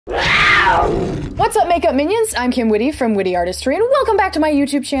What's up, makeup minions? I'm Kim Witte from WitteArtistry, and welcome back to my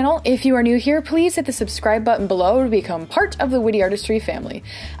YouTube channel. If you are new here, please hit the subscribe button below to become part of the WitteArtistry family.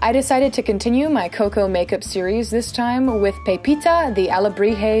 I decided to continue my COCO makeup series, this time with Pepita, the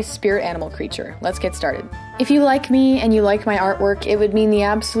Albrije spirit animal creature. Let's get started. If you like me and you like my artwork, it would mean the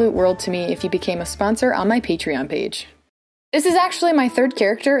absolute world to me if you became a sponsor on my Patreon page. This is actually my third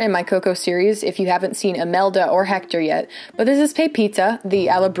character in my COCO series if you haven't seen Imelda or Hector yet, but this is Pepita, the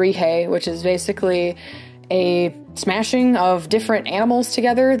Albrije, which is basically a smashing of different animals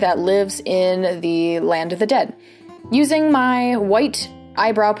together that lives in the land of the dead. Using my white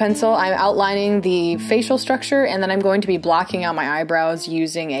eyebrow pencil, I'm outlining the facial structure, and then I'm going to be blocking out my eyebrows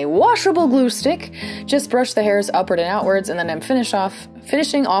using a washable glue stick. Just brush the hairs upward and outwards, and then I'm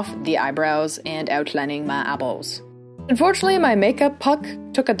finishing off the eyebrows and outlining my eyeballs. Unfortunately, my makeup puck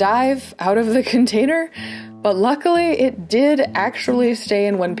took a dive out of the container, but luckily it did actually stay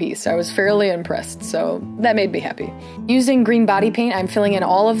in one piece. I was fairly impressed, so that made me happy. Using green body paint, I'm filling in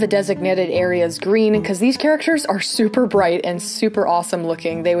all of the designated areas green because these characters are super bright and super awesome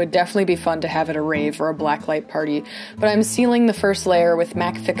looking. They would definitely be fun to have at a rave or a blacklight party, but I'm sealing the first layer with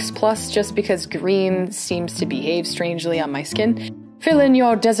MAC Fix Plus just because green seems to behave strangely on my skin. Fill in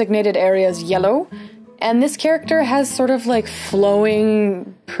your designated areas yellow. And this character has sort of like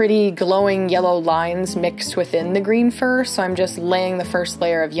flowing, pretty glowing yellow lines mixed within the green fur, so I'm just laying the first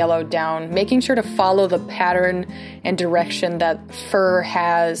layer of yellow down, making sure to follow the pattern and direction that fur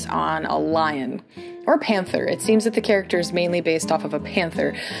has on a lion. Or panther. It seems that the character is mainly based off of a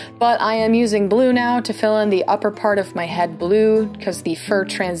panther, but I am using blue now to fill in the upper part of my head blue because the fur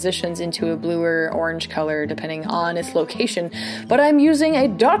transitions into a bluer orange color depending on its location, but I'm using a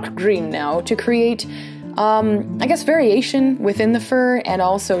dark green now to create, I guess, variation within the fur and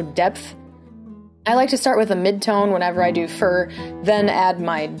also depth. I like to start with a mid-tone whenever I do fur, then add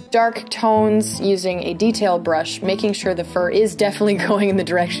my dark tones using a detail brush, making sure the fur is definitely going in the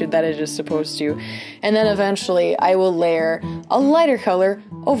direction that it is supposed to. And then eventually I will layer a lighter color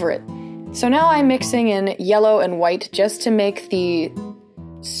over it. So now I'm mixing in yellow and white just to make the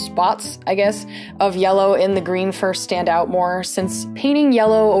spots, I guess, of yellow in the green fur stand out more, since painting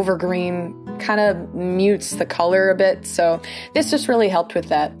yellow over green kind of mutes the color a bit, so this just really helped with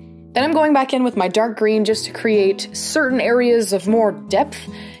that. Then I'm going back in with my dark green just to create certain areas of more depth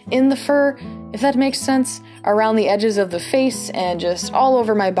in the fur, if that makes sense, around the edges of the face and just all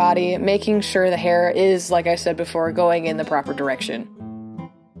over my body, making sure the hair is, like I said before, going in the proper direction.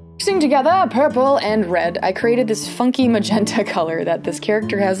 Mixing together purple and red, I created this funky magenta color that this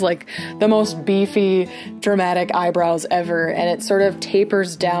character has like the most beefy, dramatic eyebrows ever, and it sort of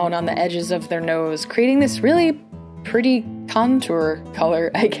tapers down on the edges of their nose, creating this really pretty contour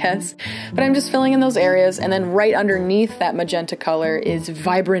color, I guess. But I'm just filling in those areas, and then right underneath that magenta color is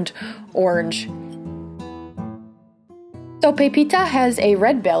vibrant orange. So Pepita has a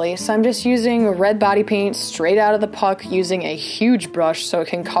red belly, so I'm just using red body paint straight out of the puck using a huge brush so it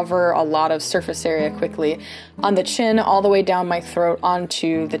can cover a lot of surface area quickly on the chin all the way down my throat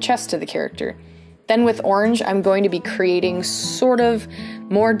onto the chest of the character. Then with orange, I'm going to be creating sort of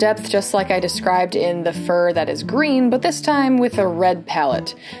more depth, just like I described in the fur that is green, but this time with a red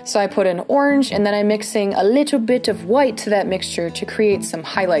palette. So I put in orange, and then I'm mixing a little bit of white to that mixture to create some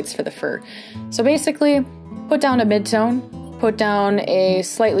highlights for the fur. So basically, put down a mid-tone, put down a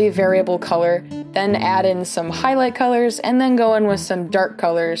slightly variable color, then add in some highlight colors, and then go in with some dark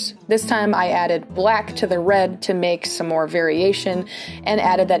colors. This time I added black to the red to make some more variation, and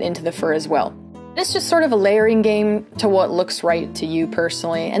added that into the fur as well. It's just sort of a layering game to what looks right to you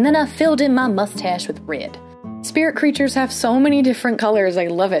personally, and then I filled in my mustache with red. Spirit creatures have so many different colors, I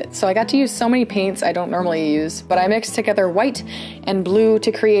love it. So I got to use so many paints I don't normally use, but I mixed together white and blue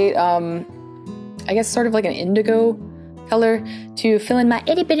to create, I guess sort of like an indigo color to fill in my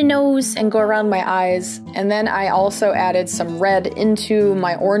itty bitty nose and go around my eyes. And then I also added some red into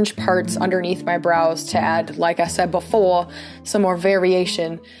my orange parts underneath my brows to add, like I said before, some more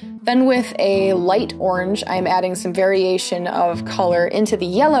variation. Then with a light orange, I'm adding some variation of color into the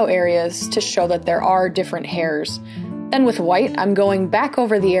yellow areas to show that there are different hairs. Then with white, I'm going back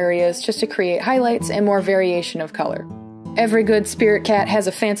over the areas just to create highlights and more variation of color. Every good spirit cat has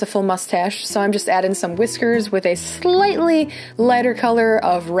a fanciful mustache, so I'm just adding some whiskers with a slightly lighter color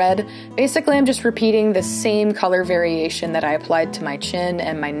of red. Basically, I'm just repeating the same color variation that I applied to my chin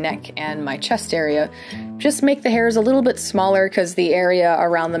and my neck and my chest area. Just make the hairs a little bit smaller because the area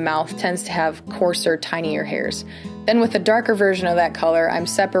around the mouth tends to have coarser, tinier hairs. Then with a darker version of that color, I'm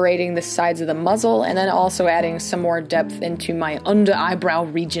separating the sides of the muzzle and then also adding some more depth into my under eyebrow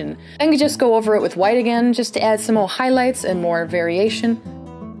region. Then you just go over it with white again just to add some more highlights and more variation.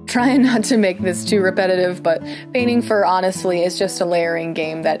 Trying not to make this too repetitive, but painting fur honestly is just a layering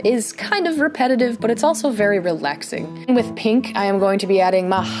game that is kind of repetitive, but it's also very relaxing. And with pink, I am going to be adding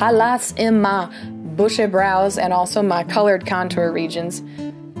my highlights in my bushy brows and also my colored contour regions.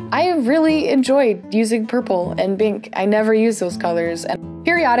 I really enjoy using purple and pink. I never use those colors. And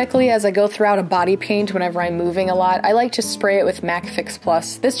periodically, as I go throughout a body paint whenever I'm moving a lot, I like to spray it with MAC Fix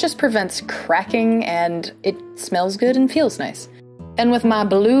Plus. This just prevents cracking and it smells good and feels nice. And with my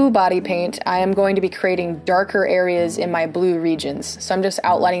blue body paint, I am going to be creating darker areas in my blue regions. So I'm just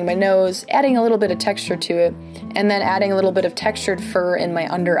outlining my nose, adding a little bit of texture to it, and then adding a little bit of textured fur in my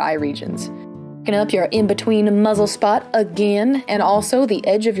under eye regions. Picking up your in-between muzzle spot again, and also the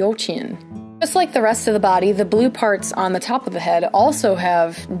edge of your chin. Just like the rest of the body, the blue parts on the top of the head also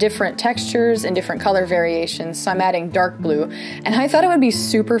have different textures and different color variations, so I'm adding dark blue. And I thought it would be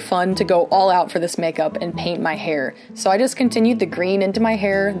super fun to go all out for this makeup and paint my hair. So I just continued the green into my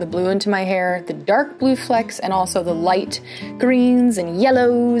hair, the blue into my hair, the dark blue flecks, and also the light greens and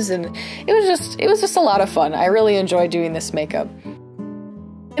yellows, and it was just a lot of fun. I really enjoyed doing this makeup.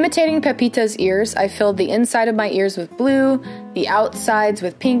 Imitating Pepita's ears, I filled the inside of my ears with blue, the outsides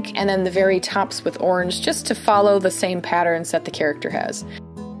with pink, and then the very tops with orange, just to follow the same patterns that the character has.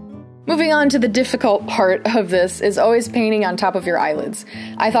 Moving on to the difficult part of this is always painting on top of your eyelids.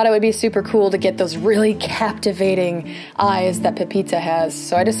 I thought it would be super cool to get those really captivating eyes that Pepita has,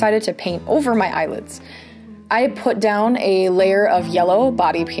 so I decided to paint over my eyelids. I put down a layer of yellow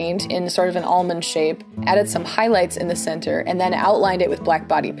body paint in sort of an almond shape, added some highlights in the center, and then outlined it with black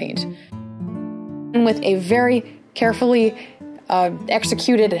body paint. And with a very carefully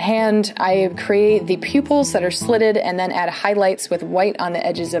executed hand, I create the pupils that are slitted and then add highlights with white on the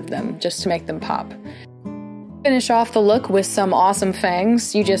edges of them, just to make them pop. Finish off the look with some awesome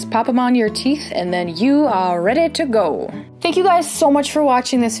fangs. You just pop them on your teeth and then you are ready to go. Thank you guys so much for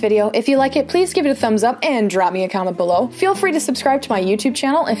watching this video. If you like it, please give it a thumbs up and drop me a comment below. Feel free to subscribe to my YouTube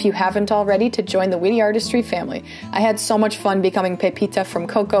channel if you haven't already to join the WitteArtistry family. I had so much fun becoming Pepita from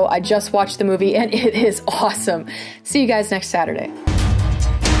COCO. I just watched the movie and it is awesome. See you guys next Saturday.